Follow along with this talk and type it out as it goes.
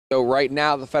So right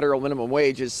now, the federal minimum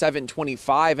wage is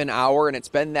 $7.25 an hour, and it's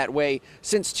been that way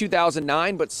since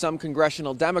 2009. But some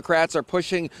congressional Democrats are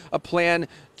pushing a plan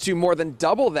to more than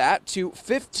double that to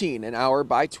 $15 an hour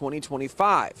by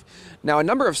 2025. Now, a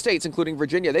number of states, including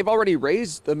Virginia, they've already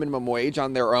raised the minimum wage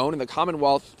on their own. And the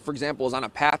Commonwealth, for example, is on a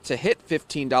path to hit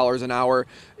 $15 an hour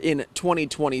in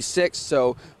 2026.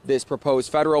 So this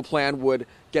proposed federal plan would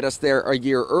get us there a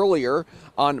year earlier.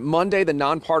 On Monday, the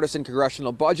nonpartisan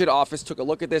Congressional Budget Office took a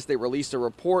look at this. They released a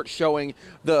report showing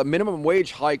the minimum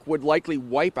wage hike would likely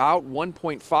wipe out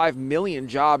 1.5 million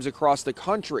jobs across the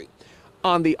country.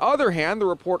 On the other hand, the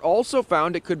report also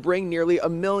found it could bring nearly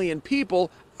 1 million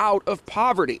people out of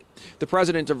poverty. The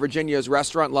president of Virginia's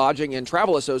Restaurant, Lodging, and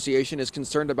Travel Association is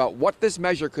concerned about what this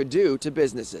measure could do to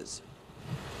businesses.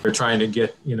 They're trying to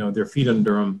get, their feet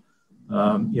under them.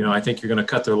 I think you're going to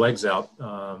cut their legs out,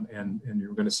 and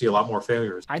you're going to see a lot more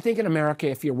failures. I think in America,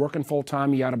 if you're working full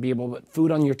time, you ought to be able to put food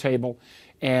on your table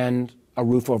and a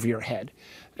roof over your head.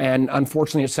 And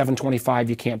unfortunately, at $7.25,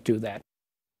 you can't do that.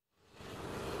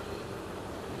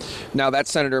 Now,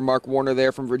 that's Senator Mark Warner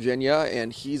there from Virginia,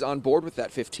 and he's on board with that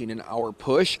 $15 an hour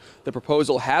push. The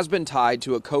proposal has been tied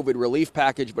to a COVID relief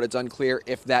package, but it's unclear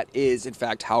if that is, in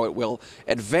fact, how it will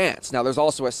advance. Now, there's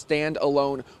also a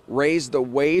standalone Raise the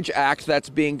Wage Act that's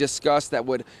being discussed that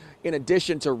would, in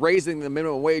addition to raising the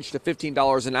minimum wage to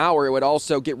 $15 an hour, it would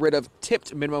also get rid of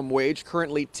tipped minimum wage.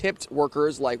 Currently, tipped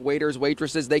workers like waiters,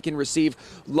 waitresses, they can receive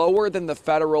lower than the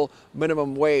federal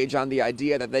minimum wage on the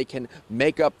idea that they can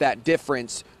make up that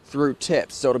difference through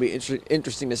tips. So it'll be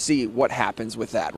interesting to see what happens with that.